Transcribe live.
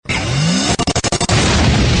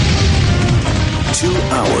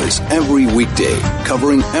hours every weekday,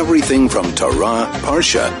 covering everything from Torah,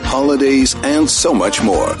 Parsha, holidays, and so much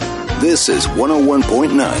more. This is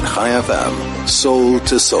 101.9 Chai FM, Soul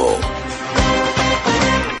to Soul.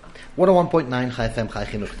 101.9 Chai FM, Chai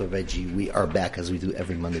Chinuch Torah. We are back as we do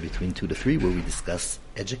every Monday between 2 to 3, where we discuss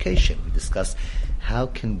education. We discuss how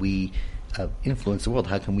can we influence the world,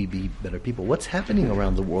 how can we be better people, what's happening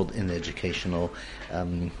around the world in educational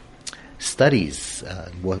studies,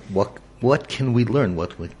 what can we learn,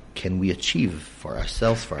 what can we achieve for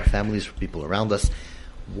ourselves, for our families, for people around us,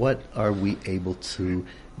 what are we able to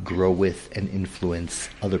grow with and influence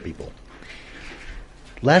other people.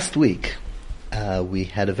 Last week, we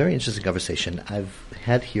had a very interesting conversation. I've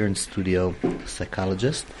had here in studio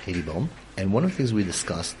psychologist Heidi Bohm, and one of the things we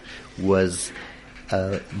discussed was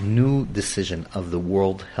a new decision of the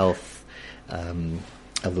World Health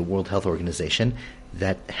Organization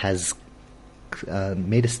that has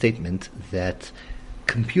made a statement that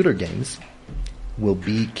computer games will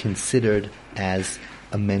be considered as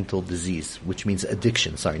a mental disease, which means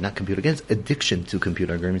addiction. Sorry, not computer games. Addiction to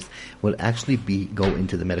computer games will actually go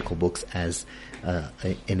into the medical books as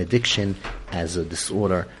an addiction, as a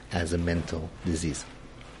disorder, as a mental disease.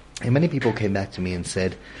 And many people came back to me and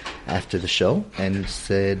said, after the show, and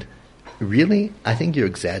said, really? I think you're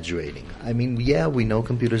exaggerating. I mean, yeah, we know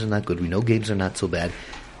computers are not good. We know games are not so bad.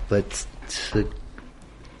 But to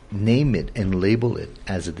name it and label it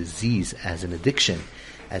as a disease, as an addiction,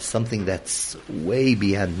 as something that's way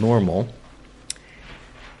beyond normal,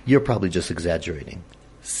 you're probably just exaggerating.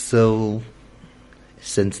 So,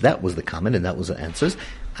 since that was the comment and that was the answers,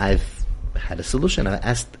 I've had a solution. I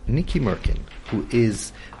asked Nicki Mirkim,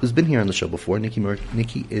 who's been here on the show before.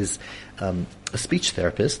 Nicki is a speech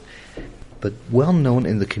therapist, but well known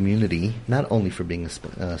in the community, not only for being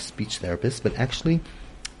a speech therapist, but actually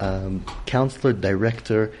counselor,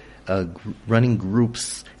 director, running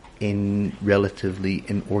groups in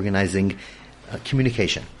organizing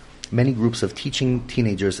communication. Many groups of teaching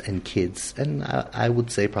teenagers and kids, and I would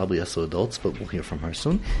say probably also adults, but we'll hear from her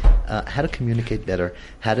soon, how to communicate better,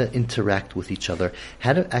 how to interact with each other,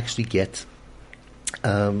 how to actually get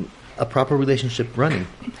a proper relationship running.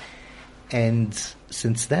 And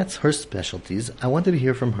since that's her specialties, I wanted to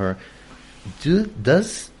hear from her,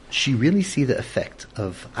 does she really see the effect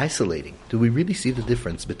of isolating? Do we really see the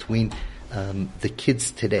difference between the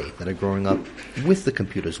kids today that are growing up with the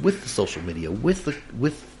computers, with the social media, with the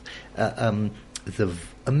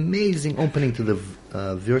amazing opening to the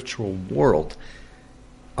virtual world?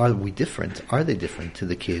 Are we different? Are they different to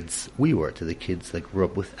the kids we were, to the kids that grew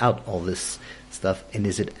up without all this stuff? And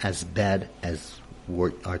is it as bad as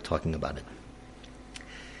we are talking about it?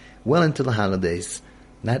 Well into the holidays,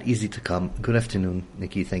 not easy to come. Good afternoon,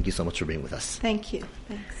 Nicki. Thank you so much for being with us. Thank you.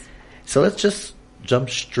 Thanks. So let's just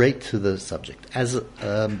jump straight to the subject. As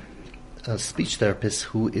a speech therapist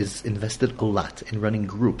who is invested a lot in running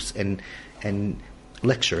groups and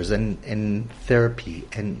lectures and therapy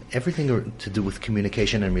and everything to do with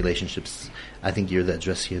communication and relationships, I think you're the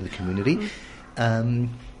address here in the community.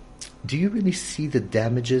 Mm-hmm. Do you really see the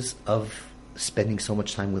damages of spending so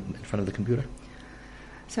much time in front of the computer?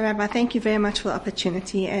 So, Rabbi, thank you very much for the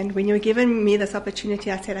opportunity. And when you were giving me this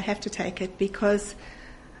opportunity, I said I have to take it because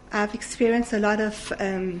I've experienced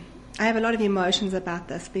I have a lot of emotions about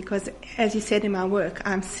this because, as you said in my work,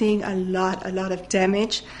 I'm seeing a lot of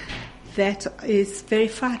damage that is very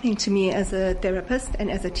frightening to me as a therapist and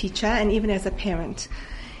as a teacher and even as a parent.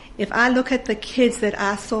 If I look at the kids that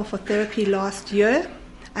I saw for therapy last year,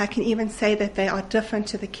 I can even say that they are different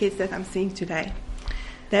to the kids that I'm seeing today.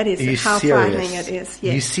 That is how frightening it is.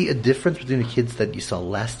 Yes. You see a difference between the kids that you saw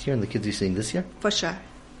last year and the kids you're seeing this year? For sure.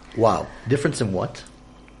 Wow. Difference in what?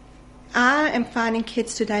 I am finding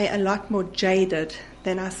kids today a lot more jaded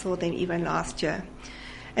than I saw them even last year.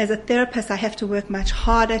 As a therapist, I have to work much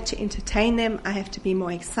harder to entertain them. I have to be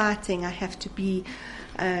more exciting. I have to be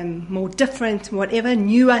more different, whatever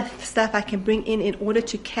new stuff I can bring in order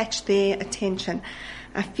to catch their attention.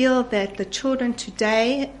 I feel that the children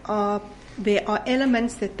today there are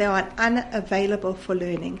elements that they are unavailable for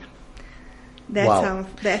learning.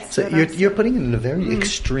 That's so you're putting it in a very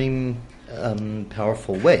extreme,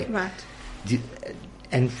 powerful way. Right.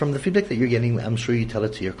 And from the feedback that you're getting, I'm sure you tell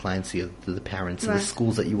it to your clients, to the parents, and the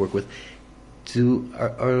schools that you work with.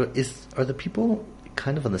 Are the people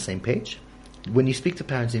kind of on the same page? When you speak to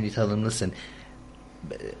parents and you tell them, listen,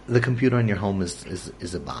 the computer in your home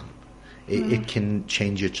is a bomb. It can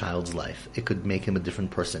change your child's life. It could make him a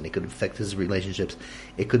different person. It could affect his relationships.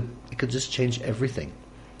 It could just change everything.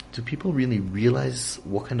 Do people really realize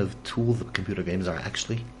what kind of tool the computer games are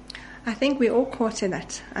actually? I think we're all caught in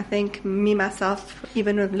it. I think me, myself,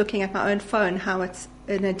 even with looking at my own phone, how it's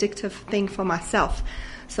an addictive thing for myself.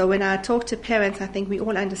 So when I talk to parents, I think we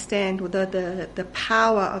all understand the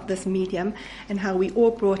power of this medium and how we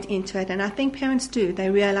all brought into it. And I think parents do. They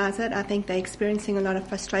realize it. I think they're experiencing a lot of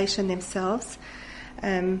frustration themselves.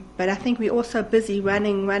 But I think we're also busy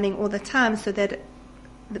running all the time so that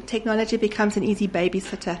the technology becomes an easy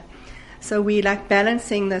babysitter. So we like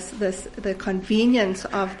balancing the convenience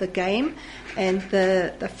of the game and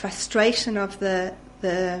the frustration of the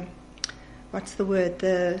what's the word?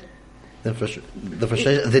 The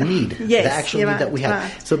frustration, the need, yes, the actual need that we have.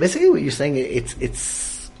 Right. So basically what you're saying,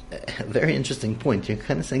 it's a very interesting point. You're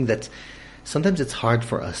kind of saying that sometimes it's hard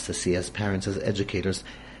for us to see as parents, as educators,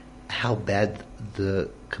 how bad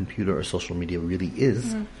the computer or social media really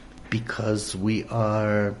is because we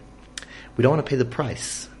don't want to pay the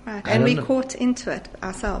price. Right, and we're caught into it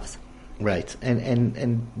ourselves. Right,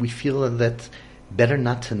 and we feel that better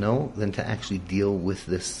not to know than to actually deal with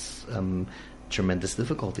this tremendous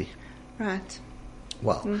difficulty. Right.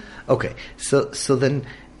 Well, okay. So then,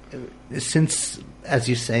 since, as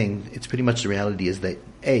you're saying, it's pretty much the reality is that,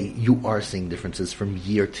 A, you are seeing differences from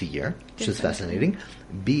year to year, which is fascinating.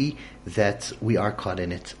 B, that we are caught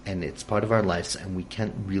in it, and it's part of our lives, and we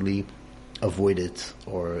can't really avoid it,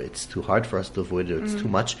 or it's too hard for us to avoid it, or it's too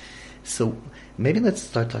much. So maybe let's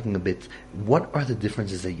start talking a bit. What are the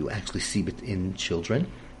differences that you actually see in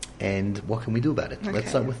children? And what can we do about it? Okay. Let's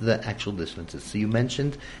start with the actual differences. So you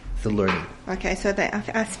mentioned the learning. Okay, so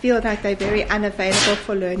I feel like they're very unavailable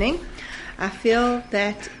for learning. I feel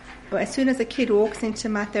that as soon as a kid walks into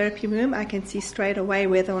my therapy room, I can see straight away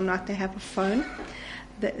whether or not they have a phone.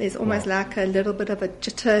 There's almost like a little bit of a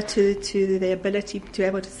jitter to their ability to be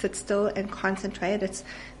able to sit still and concentrate.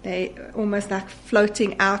 They almost like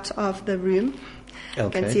floating out of the room. Okay.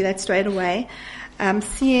 I can see that straight away. I'm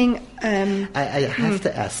seeing... I have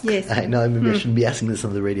to ask. Yes. I know maybe I shouldn't be asking this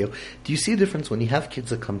on the radio. Do you see a difference when you have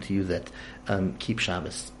kids that come to you that keep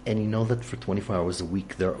Shabbos, and you know that for 24 hours a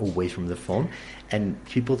week they're away from their phone, and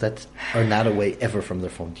people that are not away ever from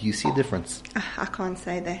their phone? Do you see a difference? I can't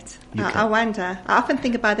say that. I wonder. I often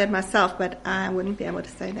think about that myself, but I wouldn't be able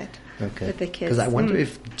to say that with the kids. Because I wonder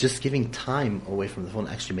if just giving time away from the phone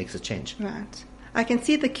actually makes a change. Right. I can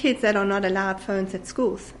see the kids that are not allowed phones at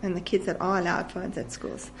schools and the kids that are allowed phones at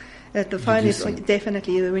schools. The phone is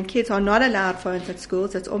definitely, when kids are not allowed phones at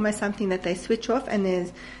schools, it's almost something that they switch off and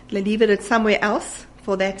they leave it somewhere else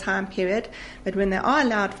for that time period. But when they are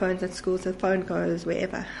allowed phones at schools, the phone goes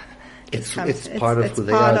wherever. It's part of who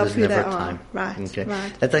they are. There's never time. Right, okay.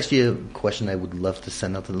 Right. That's actually a question I would love to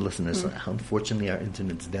send out to the listeners. Unfortunately, our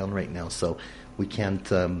internet's down right now, so we can't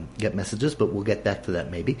get messages, but we'll get back to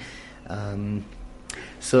that maybe.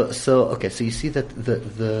 So you see that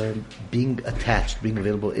the being attached, being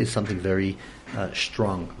available is something very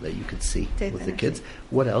strong that you could see with the kids.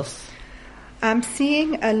 What else? I'm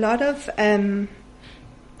seeing a lot of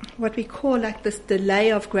what we call like this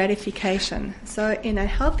delay of gratification. So in a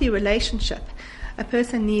healthy relationship, a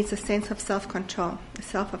person needs a sense of self-control, a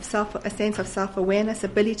sense of self-awareness,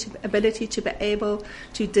 ability to be able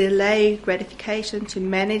to delay gratification, to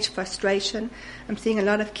manage frustration. I'm seeing a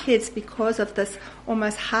lot of kids, because of this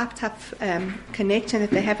almost hyped up connection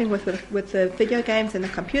that they're having with the video games and the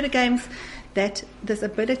computer games, that this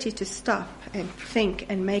ability to stop and think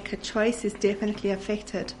and make a choice is definitely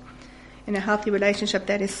affected. In a healthy relationship,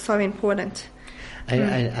 that is so important. I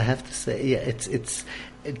have to say, yeah,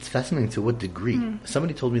 it's fascinating to what degree.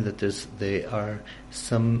 Somebody told me that there are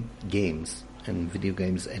some games and video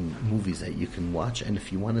games and movies that you can watch, and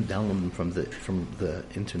if you want to download them from the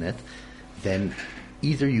internet, then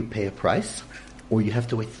either you pay a price or you have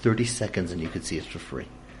to wait 30 seconds and you could see it for free,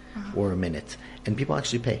 or a minute. And people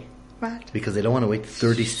actually pay. Right. Because they don't want to wait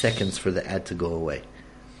 30 seconds for the ad to go away,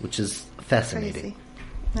 which is fascinating. Crazy.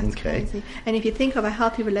 That's crazy. And if you think of a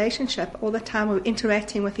healthy relationship, all the time we're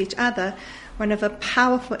interacting with each other, one of the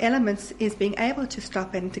powerful elements is being able to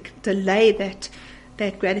stop and to delay that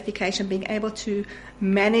gratification, being able to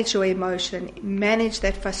manage your emotion, manage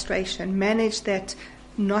that frustration, manage that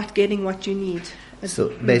not getting what you need. So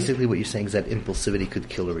basically what you're saying is that impulsivity could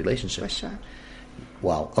kill a relationship. For sure.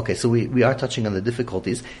 Wow. Okay, so we are touching on the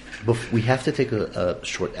difficulties, but we have to take a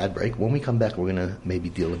short ad break. When we come back, we're going to maybe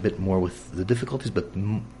deal a bit more with the difficulties, but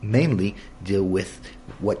mainly deal with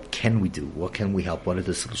what can we do, what can we help, what are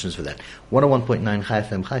the solutions for that. 101.9 Chai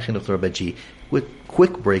FM, Chai Chinuch Torah Beji. With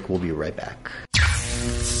quick break, we'll be right back.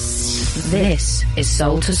 This is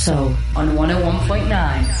Soul to Soul on 101.9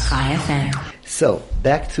 Chai FM. So,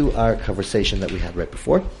 back to our conversation that we had right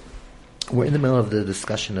before. We're in the middle of the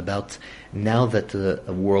discussion about now that the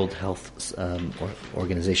World Health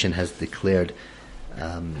Organization has declared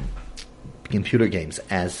computer games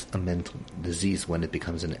as a mental disease when it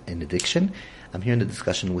becomes an addiction. I'm here in a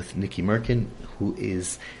discussion with Nicki Mirkim, who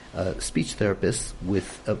is a speech therapist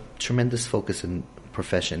with a tremendous focus and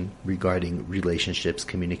profession regarding relationships,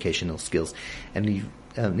 communicational skills. And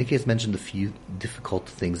Nicki has mentioned a few difficult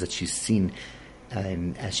things that she's seen.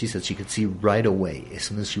 And as she said, she could see right away, as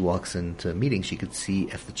soon as she walks into a meeting, she could see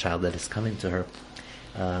if the child that is coming to her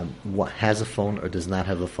has a phone or does not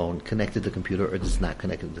have a phone, connected to the computer or does not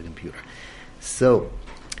connect to the computer. So,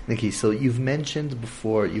 Nicki, so you've mentioned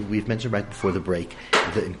before, we've mentioned right before the break,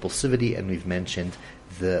 the impulsivity, and we've mentioned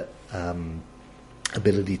the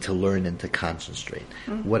ability to learn and to concentrate.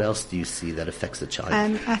 What else do you see that affects the child?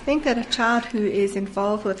 I think that a child who is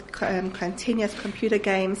involved with continuous computer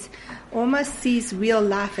games almost sees real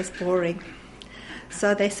life as boring.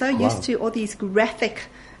 So they're so used to all these graphic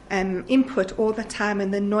input all the time,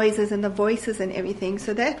 and the noises and the voices and everything,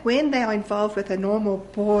 so that when they are involved with a normal,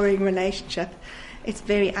 boring relationship, it's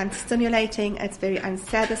very unstimulating, it's very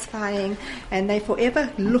unsatisfying, and they're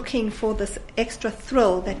forever looking for this extra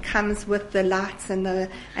thrill that comes with the lights and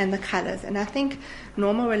the colors. And I think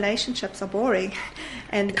normal relationships are boring,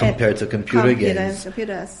 and compared to computer games.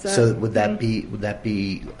 Computers. So would that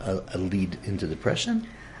be a lead into depression?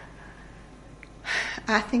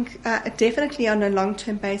 I think definitely on a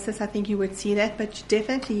long-term basis, I think you would see that, but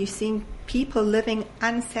definitely you're seeing people living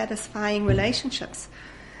unsatisfying relationships.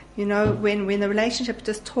 You know, when the relationship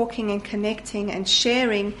just talking and connecting and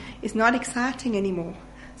sharing is not exciting anymore.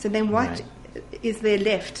 So then what is there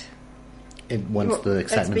left? Once the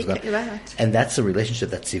excitement's gone. Right. And that's a relationship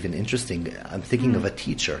that's even interesting. I'm thinking of a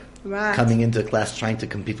teacher coming into a class trying to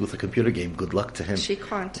compete with a computer game. Good luck to him. She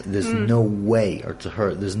can't. There's no way, or to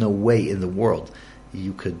her, there's no way in the world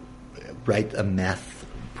you could write a math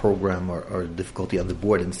program or difficulty on the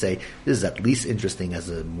board and say, this is at least interesting as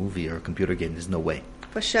a movie or a computer game. There's no way.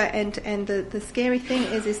 For sure, and the scary thing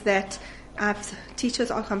is that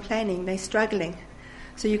teachers are complaining, they're struggling.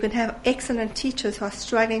 So you can have excellent teachers who are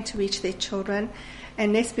struggling to reach their children,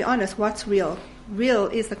 and let's be honest, what's real? Real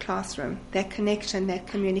is the classroom, that connection, that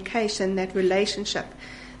communication, that relationship.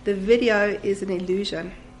 The video is an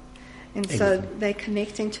illusion, and so they're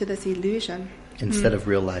connecting to this illusion. Instead of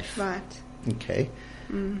real life. Right. Okay.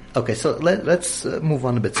 Okay, so let's move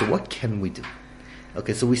on a bit. So what can we do?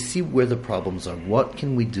 Okay, so we see where the problems are. What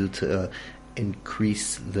can we do to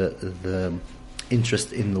increase the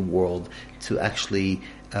interest in the world, to actually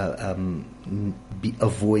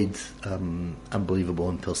avoid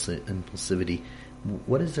unbelievable impulsivity?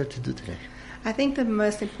 What is there to do today? I think the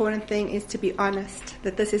most important thing is to be honest,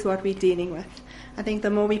 that this is what we're dealing with. I think the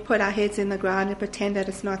more we put our heads in the ground and pretend that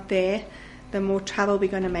it's not there, the more trouble we're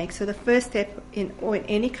going to make. So the first step in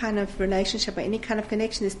any kind of relationship or any kind of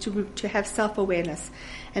connection is to have self-awareness.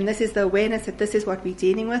 And this is the awareness that this is what we're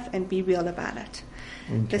dealing with, and be real about it.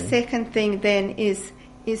 Okay. The second thing then is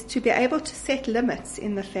to be able to set limits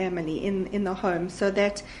in the family, in the home, so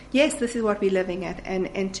that, yes, this is what we're living at,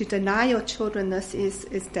 and to deny your children this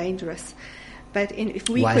is dangerous. But if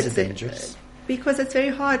we Why is it dangerous? Because it's very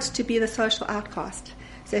hard to be the social outcast.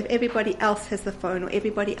 So if everybody else has the phone or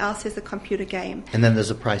everybody else has a computer game. And then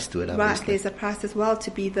there's a price to it, obviously. Right, there's a price as well to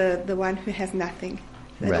be the one who has nothing.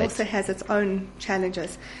 It also has its own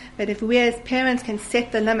challenges. But if we as parents can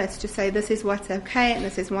set the limits to say this is what's okay and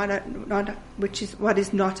this is what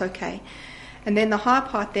is not okay. And then the hard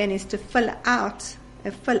part then is to fill up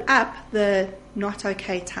the not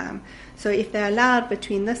okay time. So if they're allowed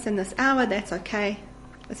between this and this hour, that's okay.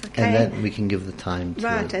 It's okay. And then we can give the time to...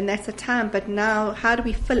 Right, and that's the time. But now, how do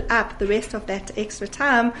we fill up the rest of that extra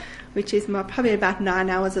time, which is probably about 9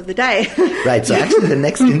 hours of the day? Right, so actually the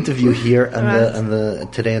next interview here on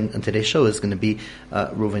today's show is going to be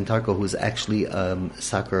Reuven Tarko, who's actually a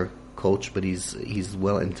soccer coach, but he's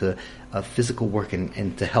well into physical work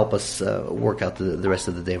and to help us work out the rest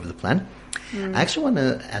of the day of the plan. I actually want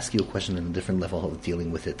to ask you a question on a different level of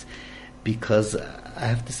dealing with it. Because I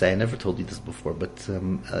have to say, I never told you this before, but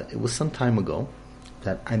it was some time ago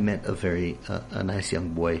that I met a nice young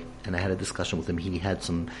boy, and I had a discussion with him. He had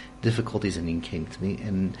some difficulties, and he came to me,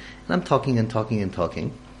 and I'm talking, and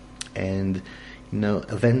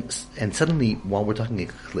events, and suddenly while we're talking, it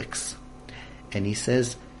clicks, and he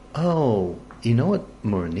says, "Oh, you know what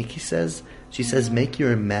Nicki says? She says, make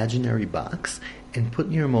your imaginary box and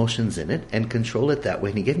put your emotions in it and control it that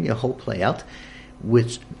way." And he gave me a whole play out.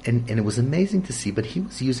 And it was amazing to see, but he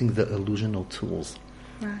was using the illusional tools.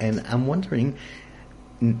 Right. And I'm wondering,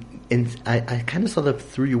 and I kind of saw that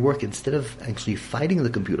through your work, instead of actually fighting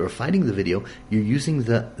the computer or fighting the video, you're using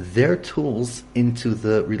their tools into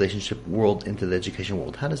the relationship world, into the education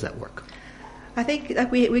world. How does that work? I think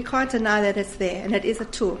that we can't deny that it's there, and it is a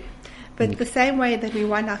tool. But the same way that we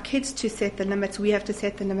want our kids to set the limits, we have to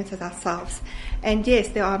set the limits as ourselves. And yes,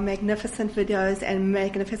 there are magnificent videos and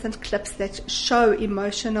magnificent clips that show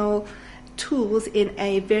emotional tools in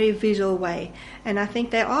a very visual way. And I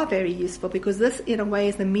think they are very useful because this, in a way,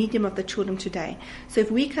 is the medium of the children today. So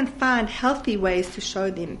if we can find healthy ways to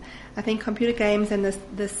show them, I think computer games and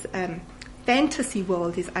this fantasy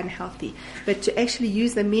world is unhealthy. But to actually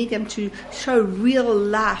use the medium to show real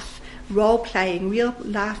life role-playing, real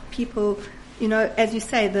life people, as you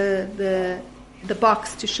say, the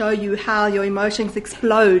box to show you how your emotions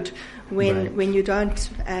explode when you don't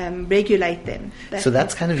regulate them. So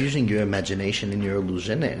that's kind of using your imagination and your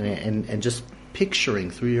illusion and just picturing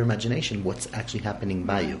through your imagination what's actually happening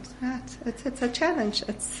by you. Right. It's a challenge.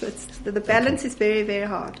 It's the balance is very, very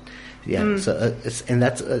hard. Yeah. So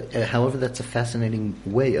however, that's a fascinating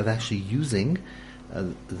way of actually using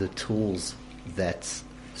the tools that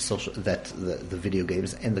the video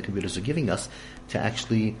games and the computers are giving us to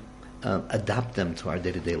actually adapt them to our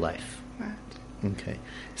day-to-day life. Right. Okay.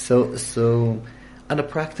 So on a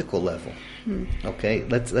practical level, okay,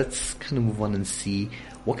 let's kind of move on and see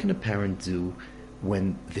what can a parent do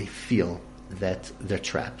when they feel that they're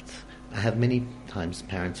trapped. I have many times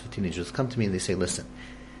parents of teenagers come to me and they say, listen,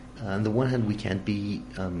 on the one hand, we can't be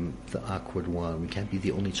the awkward one. We can't be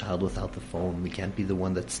the only child without the phone. We can't be the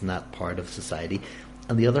one that's not part of society.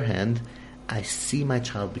 On the other hand, I see my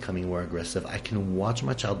child becoming more aggressive. I can watch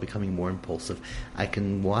my child becoming more impulsive. I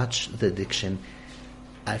can watch the addiction.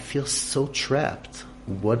 I feel so trapped.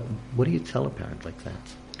 What do you tell a parent like that?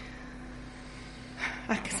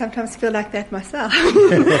 I sometimes feel like that myself.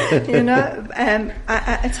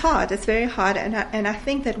 It's hard. It's very hard. And I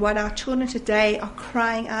think that what our children today are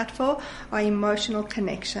crying out for are emotional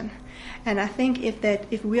connection. And I think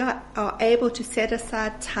if we are able to set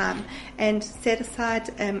aside time and set aside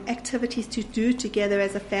activities to do together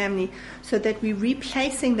as a family, so that we're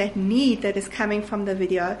replacing that need that is coming from the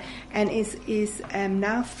video and is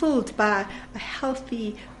now filled by a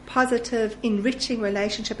healthy, positive, enriching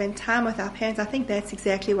relationship and time with our parents, I think that's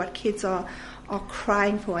exactly what kids are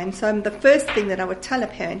crying for. And so the first thing that I would tell a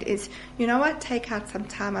parent is, you know what, take out some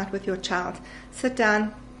time out with your child. Sit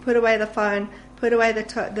down, put away the phone, put away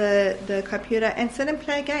the computer, and sit and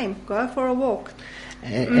play a game. Go for a walk.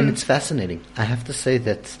 And it's fascinating. I have to say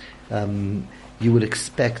that you would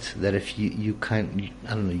expect that if you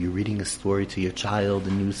you're reading a story to your child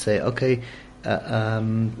and you say, okay,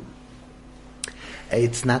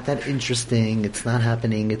 it's not that interesting, it's not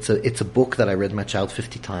happening, it's a book that I read my child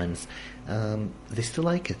 50 times, they still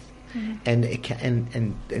like it.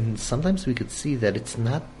 Mm-hmm. And sometimes we could see that it's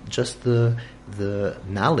not just the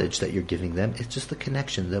knowledge that you're giving them, it's just the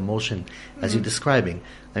connection, the emotion, as you're describing.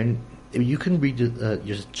 And you can read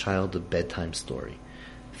your child a bedtime story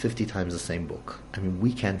 50 times the same book. I mean,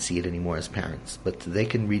 we can't see it anymore as parents, but they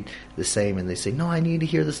can read the same and they say, no, I need to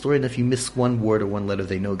hear the story. And if you miss one word or one letter,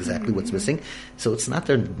 they know exactly what's missing. So it's not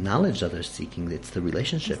their knowledge that they're seeking, it's the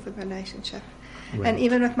relationship. It's the relationship. Right. And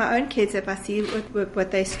even with my own kids, if I see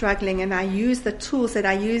what they're struggling and I use the tools that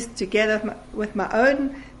I use together with my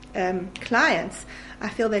own clients, I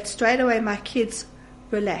feel that straight away my kids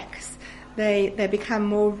relax. They become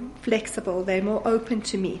more flexible. They're more open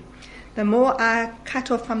to me. The more I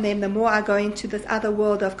cut off from them, the more I go into this other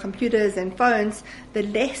world of computers and phones, the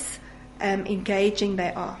less engaging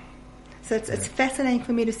they are. So it's fascinating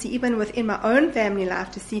for me to see, even within my own family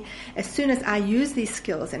life, to see as soon as I use these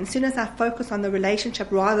skills and as soon as I focus on the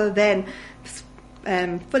relationship rather than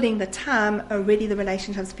filling the time, already the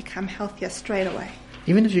relationships become healthier straight away.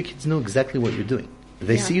 Even if your kids know exactly what you're doing.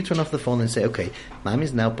 They see you turn off the phone and say, okay, Mom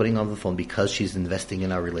is now putting on the phone because she's investing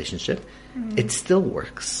in our relationship. It still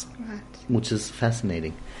works, Right. which is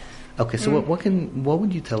fascinating. Okay, so what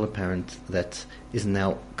would you tell a parent that is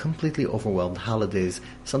now completely overwhelmed? Holidays,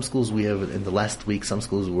 some schools we have in the last week, some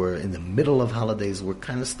schools were in the middle of holidays, we're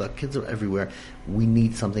kind of stuck, kids are everywhere, we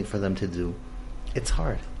need something for them to do. It's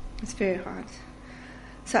hard. It's very hard.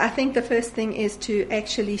 So I think the first thing is to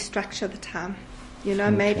actually structure the time.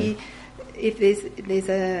 Maybe if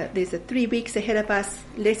there's a 3 weeks ahead of us,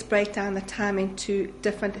 let's break down the time into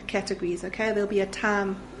different categories. Okay, there'll be a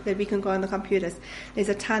time that we can go on the computers. There's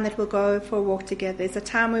a time that we'll go for a walk together. There's a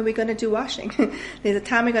time where we're going to do washing. There's a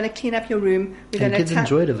time we're going to clean up your room. And kids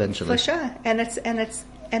enjoy it eventually. For sure, and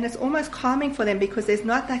it's almost calming for them because there's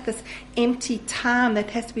not like this empty time that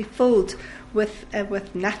has to be filled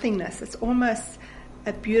with nothingness. It's almost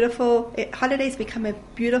a beautiful, holidays become a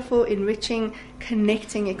beautiful, enriching,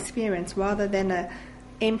 connecting experience rather than a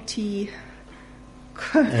empty,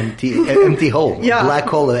 empty hole, Yeah. black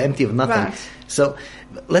hole, empty of nothing. Right. So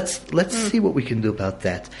let's see what we can do about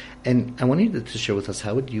that. And I want you to share with us,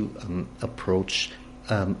 how would you approach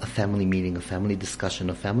a family meeting, a family discussion,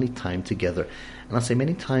 a family time together? And I'll say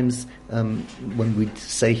many times when we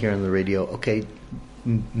say here on the radio, okay,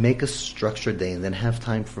 make a structured day and then have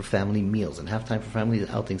time for family meals and have time for family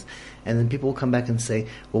outings. And then people will come back and say,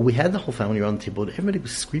 well, we had the whole family around the table. Everybody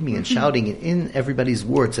was screaming and shouting in everybody's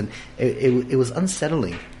words, and it was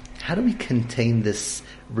unsettling. How do we contain this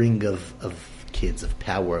ring of kids, of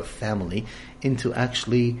power, of family, into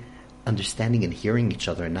actually understanding and hearing each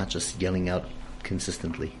other and not just yelling out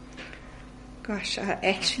consistently? Gosh, I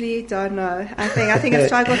actually don't know. I think I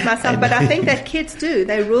struggle with myself, but I think that kids do.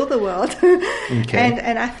 They rule the world. Okay.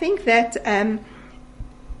 And I think that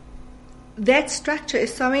that structure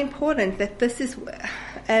is so important, that this is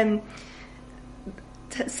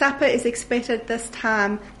supper is expected this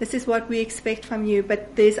time. This is what we expect from you.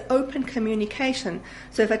 But there's open communication.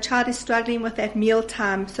 So if a child is struggling with that meal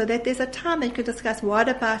time, so that there's a time that you could discuss, what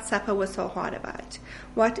about supper was so hard about?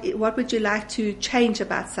 What would you like to change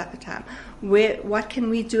about supper time? What can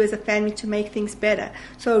we do as a family to make things better?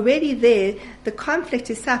 So already there, the conflict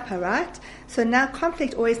is supper, right? So now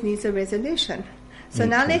conflict always needs a resolution. So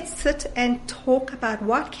now let's sit and talk about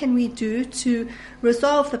what can we do to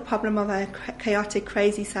resolve the problem of a chaotic,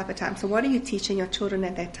 crazy supper time. So what are you teaching your children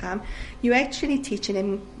at that time? You're actually teaching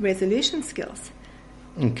them resolution skills.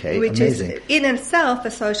 Okay, which amazing. is in itself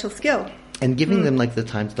a social skill. And giving them like the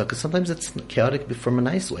time to talk, because sometimes it's chaotic but from a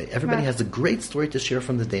nice way. Everybody Right. has a great story to share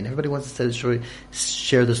from the day, and everybody wants to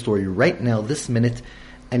share the story right now, this minute,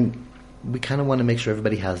 and we kind of want to make sure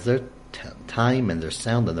everybody has their time and their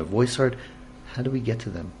sound and their voice heard. How do we get to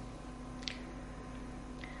them?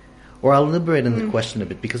 Or I'll elaborate on the question a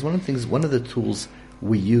bit, because one of the tools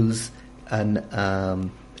we use in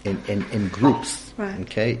groups. Right.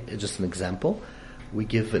 Okay, just an example we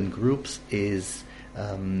give in groups is.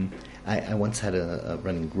 I once had a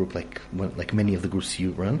running group like many of the groups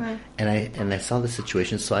you run, right. and I saw the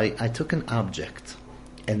situation. So I took an object,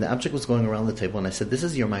 and the object was going around the table, and I said, "This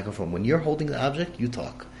is your microphone. When you're holding the object, you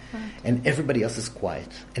talk." Right. And everybody else is quiet,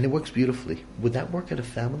 and it works beautifully. Would that work at a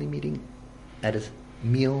family meeting, at a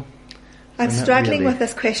meal? I'm struggling with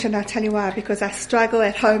this question. I'll tell you why. Because I struggle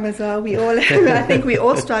at home as well. We all, I think we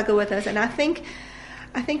all struggle with this, and I think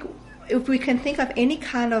if we can think of any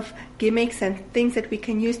kind of gimmicks and things that we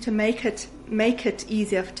can use to make it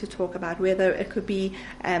easier to talk about, whether it could be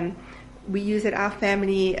we use it our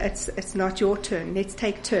family. It's not your turn. Let's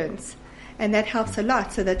take turns. And that helps a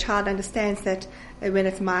lot, so the child understands that when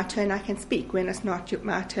it's my turn, I can speak. When it's not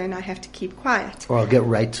my turn, I have to keep quiet. Or I'll get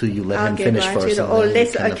right to you, let him finish first. Or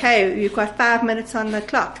you've got 5 minutes on the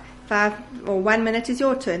clock. 5 or 1 minute is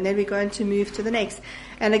your turn. Then we're going to move to the next.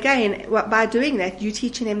 And again, by doing that, you're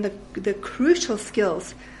teaching them the crucial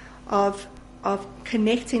skills of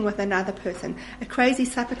connecting with another person. A crazy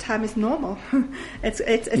supper time is normal. It's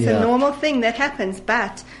a normal thing that happens,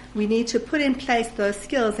 but we need to put in place those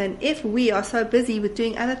skills. And if we are so busy with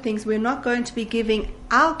doing other things, we're not going to be giving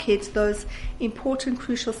our kids those important,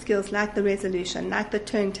 crucial skills like the resolution, like the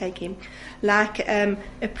turn taking, like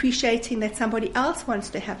appreciating that somebody else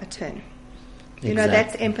wants to have a turn. You know,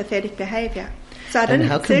 that's empathetic behavior. So I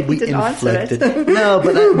didn't answer it. No,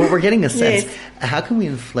 but we're getting a sense. Yes. How can we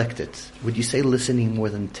inflect it? Would you say listening more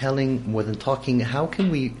than telling, more than talking? How can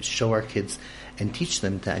we show our kids and teach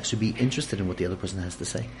them to actually be interested in what the other person has to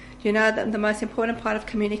say? You know, the most important part of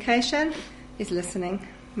communication is listening,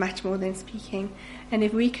 much more than speaking. And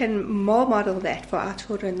if we can more model that for our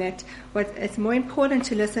children, that it's more important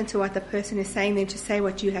to listen to what the person is saying than to say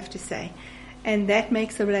what you have to say. And that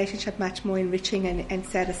makes the relationship much more enriching and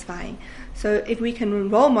satisfying. So if we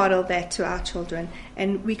can role model that to our children,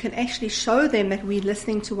 and we can actually show them that we're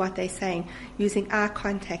listening to what they're saying, using eye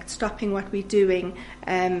contact, stopping what we're doing,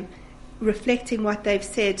 reflecting what they've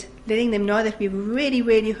said, letting them know that we've really,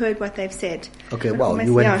 really heard what they've said. Okay, well,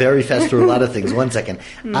 you went very fast through a lot of things. 1 second.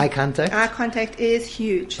 Eye contact? Eye contact is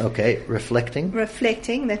huge. Okay, reflecting?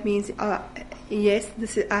 Reflecting, that means, yes,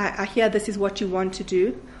 I hear this is what you want to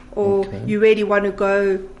do. Or you really want to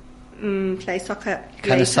go play soccer Kind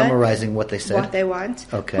later, of summarizing what they said. What they want.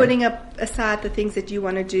 Okay. Putting aside the things that you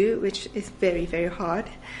want to do, which is very, very hard.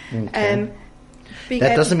 Okay.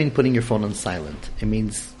 That doesn't mean putting your phone on silent. It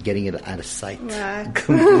means getting it out of sight. Right.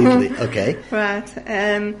 Completely. Okay.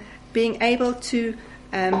 Right. Being able to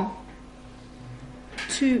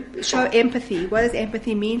show empathy. What does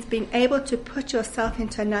empathy mean? Being able to put yourself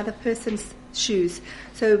into another person's shoes.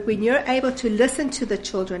 So when you're able to listen to the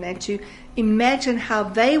children and to imagine how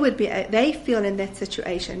they feel in that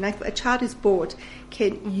situation, like a child is bored,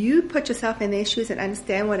 can you put yourself in their shoes and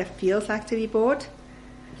understand what it feels like to be bored?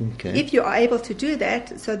 Okay. If you are able to do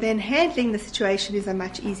that, so then handling the situation is a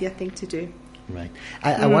much easier thing to do. Right.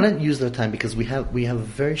 I want to use the time because we have a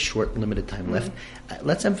very short, limited time left.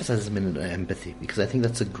 Let's emphasize a minute on empathy because I think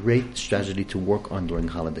that's a great strategy to work on during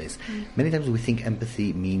holidays. Many times we think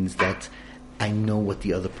empathy means that I know what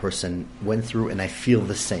the other person went through and I feel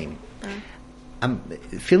the same.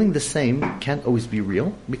 Feeling the same can't always be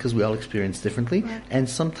real because we all experience differently. Right. And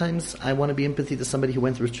sometimes I want to be empathy to somebody who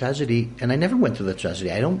went through a tragedy and I never went through that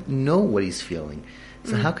tragedy. I don't know what he's feeling.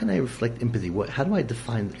 So how can I reflect empathy? How do I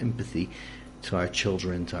define empathy to our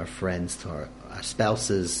children, to our friends, to our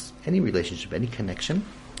spouses, any relationship, any connection?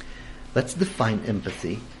 Let's define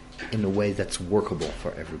empathy in a way that's workable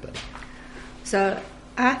for everybody. So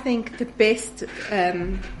I think the best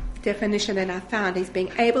definition that I found is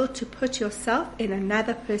being able to put yourself in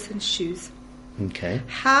another person's shoes. Okay.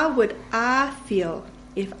 How would I feel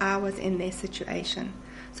if I was in their situation?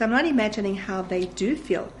 So I'm not imagining how they do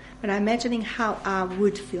feel, but I'm imagining how I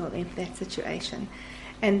would feel in that situation.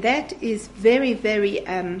 And that is very, very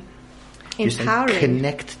empowering.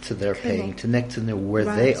 Connect to their pain, connect to where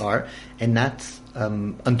they are, and not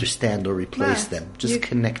understand or replace them. Just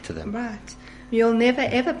connect to them. Right. You'll never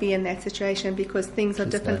ever be in that situation because things are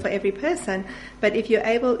different for every person. But if you're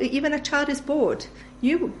able, even a child is bored,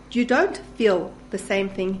 you don't feel the same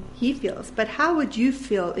thing he feels. But how would you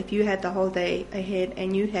feel if you had the whole day ahead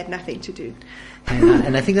and you had nothing to do?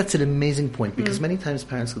 And I think that's an amazing point because many times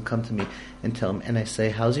parents will come to me and tell me, and I say,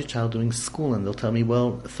 how's your child doing in school? And they'll tell me,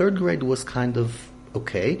 well, 3rd grade was kind of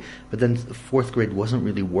okay, but then 4th grade wasn't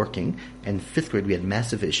really working, and 5th grade we had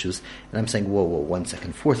massive issues. And I'm saying, whoa, 1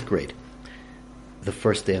 second, 4th grade, the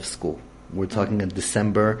first day of school. We're talking on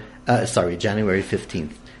January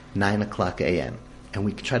 15th, 9 o'clock a.m. And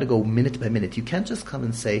we try to go minute by minute. You can't just come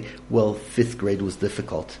and say, well, 5th grade was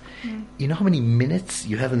difficult. You know how many minutes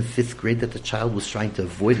you have in 5th grade that the child was trying to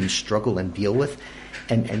avoid and struggle and deal with?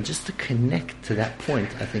 And just to connect to that point,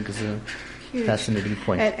 I think is a fascinating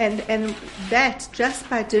point. And that, just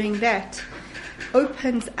by doing that,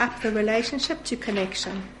 opens up the relationship to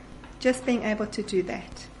connection. Just being able to do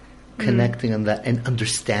that. Connecting on that and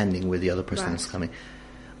understanding where the other person is coming.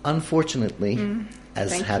 Unfortunately,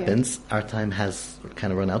 as happens, our time has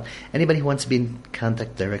kind of run out. Anybody who wants to be in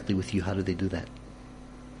contact directly with you, how do they do that?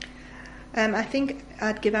 I think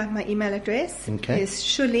I'd give out my email address. Okay. It's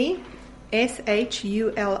Shuli,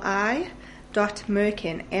 SHULI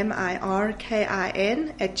 .Mirkin,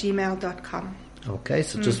 MIRKIN @gmail.com. Okay,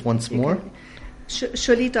 so just once more.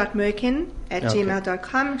 Shuli.Mirkin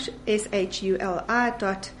 @gmail.com,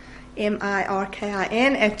 SHULI.MIRKIN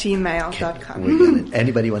 @gmail.com. We got it.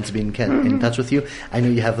 Anybody wants to be in touch with you? I know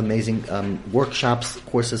you have amazing workshops,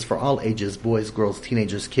 courses for all ages, boys, girls,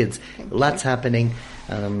 teenagers, kids. Lots happening.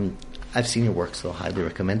 I've seen your work, so highly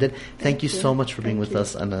recommended. Thank you so much for being with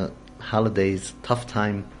us on a holidays, tough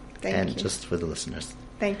time, just for the listeners.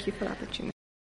 Thank you for the opportunity.